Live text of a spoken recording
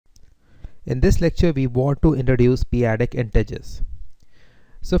In this lecture, we want to introduce p-adic integers.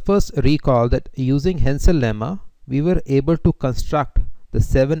 So first recall that using Hensel lemma, we were able to construct the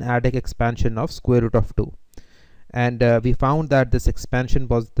 7-adic expansion of square root of 2. And we found that this expansion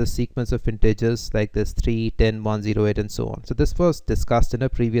was the sequence of integers like this 3, 10, 1, 0, 8 and so on. So this was discussed in a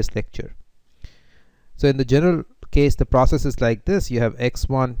previous lecture. So in the general case, the process is like this. You have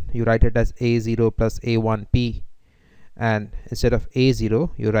x1, you write it as a0 plus a1p, and instead of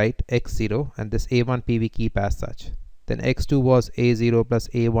a0 you write x0, and this a1p we keep as such. Then x2 was a0 plus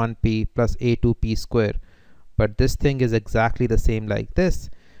a1p plus a2p square, but this thing is exactly the same like this.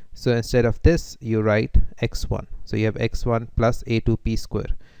 So instead of this you write x1, so you have x1 plus a2p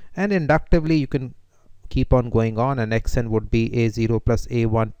square, and inductively you can keep on going on, and xn would be a0 plus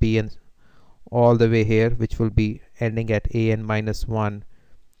a1p and all the way here, which will be ending at an minus 1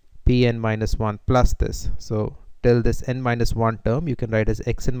 pn minus 1 plus this. So till this n minus 1 term you can write as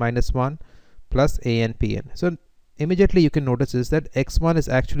xn minus 1 plus an pn. So immediately you can notice is that x1 is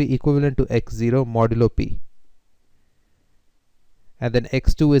actually equivalent to x0 modulo p, and then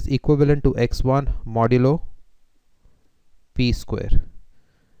x2 is equivalent to x1 modulo p square,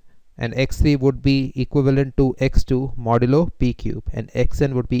 and x3 would be equivalent to x2 modulo p cube, and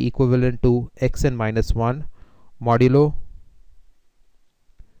xn would be equivalent to xn minus 1 modulo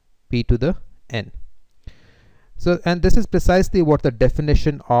p to the n. So, and this is precisely what the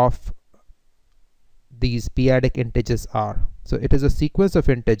definition of these p-adic integers are. So it is a sequence of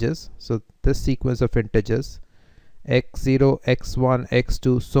integers. So this sequence of integers x0, x1,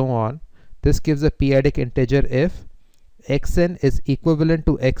 x2, so on, this gives a p-adic integer if xn is equivalent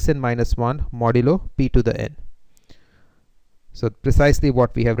to xn minus 1 modulo p to the n. So precisely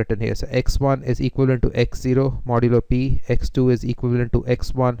what we have written here. So x1 is equivalent to x0 modulo p, x2 is equivalent to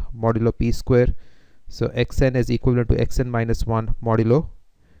x1 modulo p square, so xn is equivalent to xn minus 1 modulo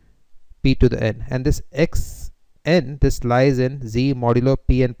p to the n, and this xn, this lies in z modulo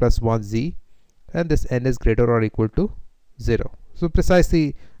pn plus 1 z, and this n is greater or equal to 0. So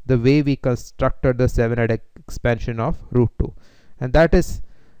precisely the way we constructed the 7-adic expansion of root 2, and that is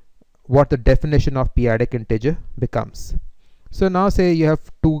what the definition of p-adic integer becomes. So now say you have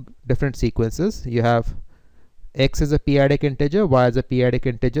two different sequences. You have x is a p-adic integer, y is a p-adic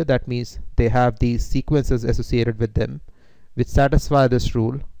integer. That means they have these sequences associated with them which satisfy this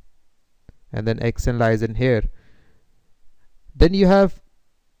rule, and then xn lies in here. Then you have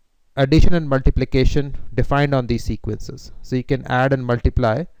addition and multiplication defined on these sequences, so you can add and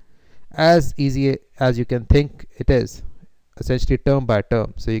multiply as easy as you can think it is, essentially term by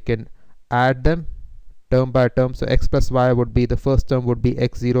term. So you can add them term by term. So x plus y would be, the first term would be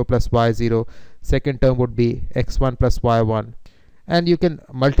x0 plus y0, second term would be x1 plus y1, and you can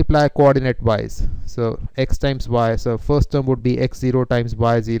multiply coordinate wise. So x times y, so first term would be x0 times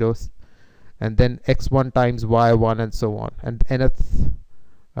y0, and then x1 times y1 and so on, and nth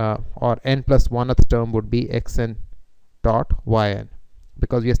or n plus 1th term would be xn dot yn,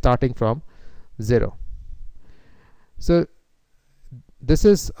 because we are starting from 0. So this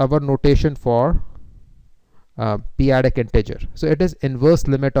is our notation for p-adic integer. So it is inverse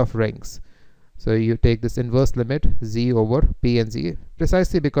limit of rings. So you take this inverse limit z over p and z,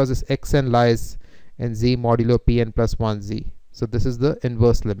 precisely because this xn lies in z modulo pn plus 1 z. So this is the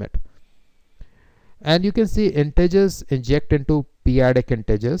inverse limit. And you can see integers inject into p-adic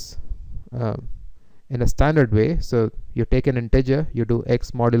integers in a standard way. So you take an integer, you do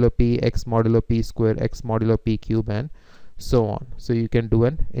x modulo p square, x modulo p cube, and so on. So you can do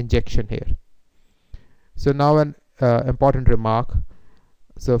an injection here. So now an important remark.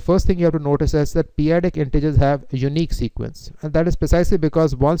 So first thing you have to notice is that p-adic integers have a unique sequence, and that is precisely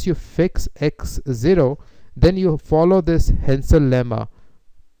because once you fix x0, then you follow this Hensel lemma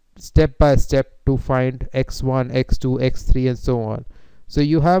step by step to find x1, x2, x3 and so on. So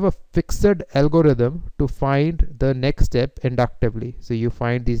you have a fixed algorithm to find the next step inductively. So you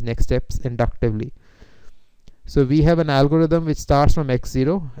find these next steps inductively. So we have an algorithm which starts from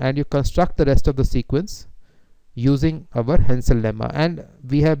x0, and you construct the rest of the sequence using our Hensel lemma, and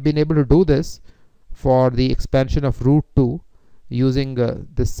we have been able to do this for the expansion of root 2 using the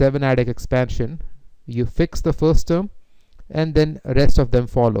 7-adic expansion. You fix the first term and then rest of them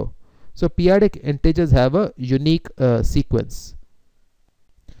follow. So p-adic integers have a unique sequence.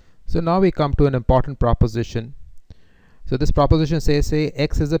 So now we come to an important proposition. So this proposition says, say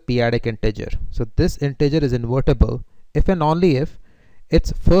x is a p-adic integer. So this integer is invertible if and only if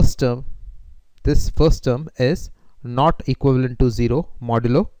its first term, this first term, is not equivalent to 0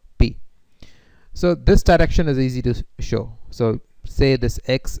 modulo p. So this direction is easy to show. So say this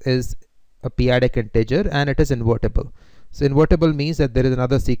x is a p-adic integer and it is invertible. So invertible means that there is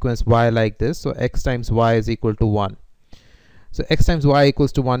another sequence y like this, so x times y is equal to 1. So x times y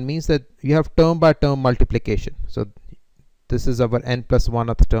equals to 1 means that you have term by term multiplication. So this is our n plus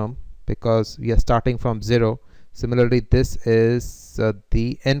 1th term because we are starting from 0. Similarly, this is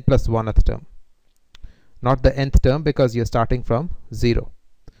the n plus 1th term, not the nth term because you're starting from 0.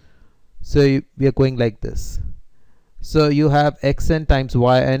 So we are going like this. So you have xn times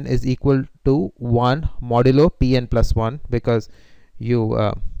yn is equal to 1 modulo pn plus 1 because you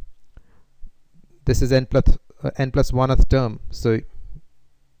this is n plus 1th term, so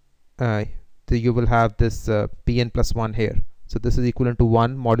you will have this pn plus 1 here. So this is equivalent to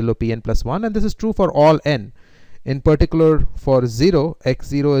 1 modulo pn plus 1, and this is true for all n. In particular for 0,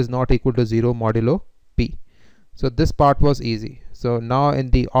 x0 is not equal to 0 modulo p. So this part was easy. So now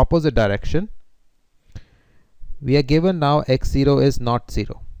in the opposite direction, we are given now x0 is not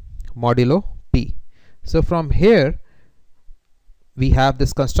 0 modulo p. So from here we have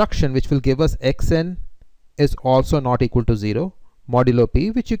this construction which will give us xn is also not equal to 0 modulo p,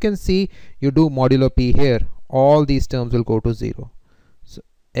 which you can see you do modulo p here, all these terms will go to 0. So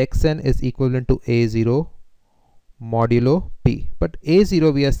xn is equivalent to a0 modulo p, but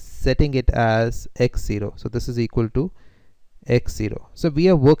a0 we are setting it as x0, so this is equal to x0. So we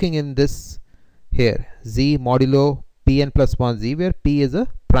are working in this here z modulo pn plus 1 z, where p is a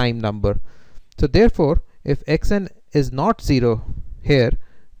prime number. So therefore if xn is not 0 here,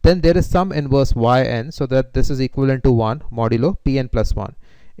 then there is some inverse yn, so that this is equivalent to 1 modulo pn plus 1.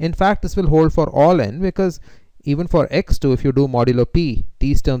 In fact, this will hold for all n, because even for x2 if you do modulo p,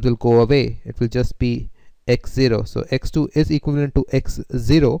 these terms will go away, it will just be x0. So x2 is equivalent to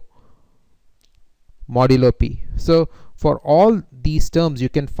x0 modulo p. So for all these terms you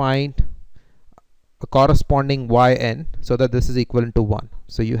can find a corresponding yn, so that this is equivalent to 1.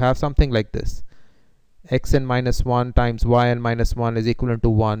 So you have something like this: xn minus 1 times yn minus 1 is equivalent to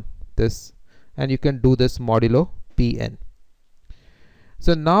 1, this, and you can do this modulo pn.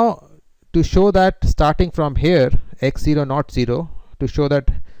 So now to show that starting from here x0 not 0, to show that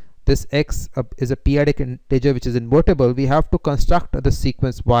this x is a p-adic integer which is invertible, we have to construct the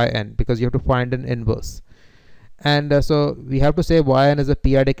sequence yn, because you have to find an inverse. And so we have to say yn is a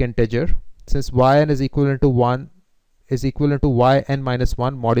p-adic integer, since yn is equivalent to 1 is equivalent to yn minus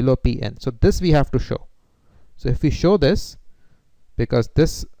 1 modulo pn. So this we have to show. So if we show this, because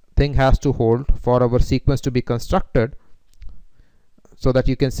this thing has to hold for our sequence to be constructed, so that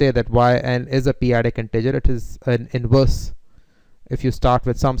you can say that yn is a p-adic integer, it is an inverse if you start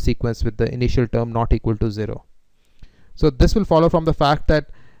with some sequence with the initial term not equal to 0. So this will follow from the fact that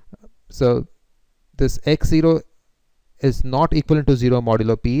so this x0 is not equivalent to 0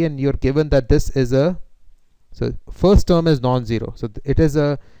 modulo p, and you're given that this is a, so first term is non-zero, so it is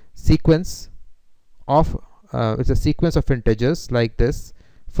a sequence of it's a sequence of integers like this.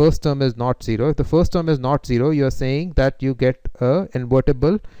 First term is not 0. If the first term is not 0, you are saying that you get a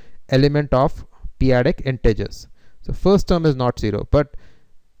invertible element of p-adic integers. So first term is not 0, but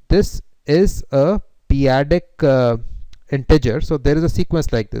this is a p-adic integer, so there is a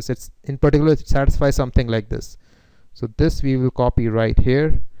sequence like this. It's in particular it satisfies something like this. So this we will copy right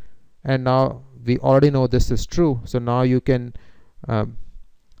here, and now we already know this is true. So now you can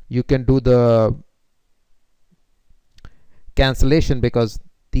do the cancellation, because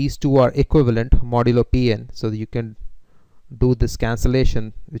these two are equivalent modulo pn. So you can do this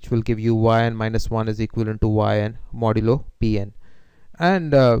cancellation, which will give you yn minus 1 is equivalent to yn modulo pn,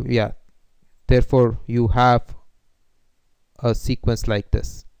 and yeah, therefore you have a sequence like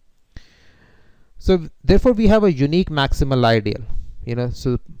this. So therefore we have a unique maximal ideal,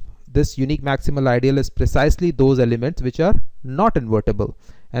 so this unique maximal ideal is precisely those elements which are not invertible,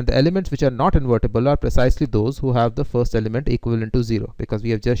 and the elements which are not invertible are precisely those who have the first element equivalent to 0, because we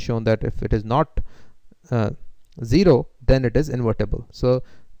have just shown that if it is not 0, then it is invertible. So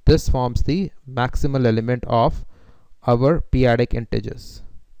this forms the maximal element of our p-adic integers.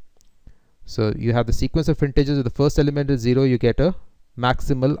 So you have the sequence of integers, if the first element is 0, you get a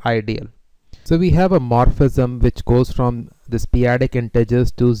maximal ideal. So we have a morphism which goes from this p-adic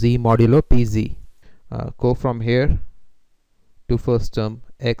integers to z modulo pz. Go from here to first term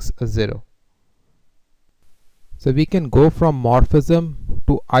x0. So we can go from morphism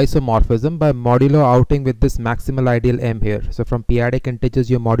to isomorphism by modulo outing with this maximal ideal m here. So from p-adic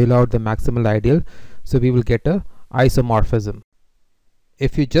integers you modulo out the maximal ideal, so we will get a isomorphism.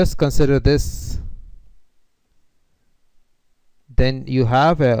 If you just consider this, then you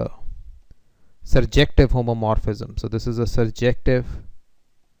have a surjective homomorphism. So this is a surjective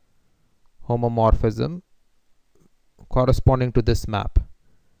homomorphism corresponding to this map,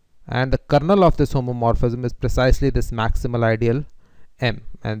 and the kernel of this homomorphism is precisely this maximal ideal M,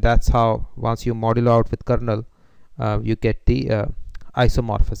 and that's how once you modulo out with kernel you get the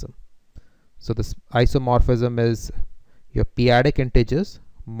isomorphism. So this isomorphism is your p-adic integers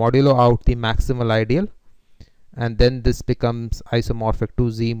modulo out the maximal ideal, and then this becomes isomorphic to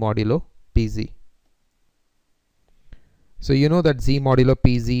z modulo pz. So you know that z modulo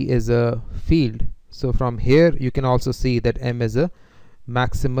pz is a field, so from here you can also see that M is a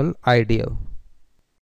maximal ideal.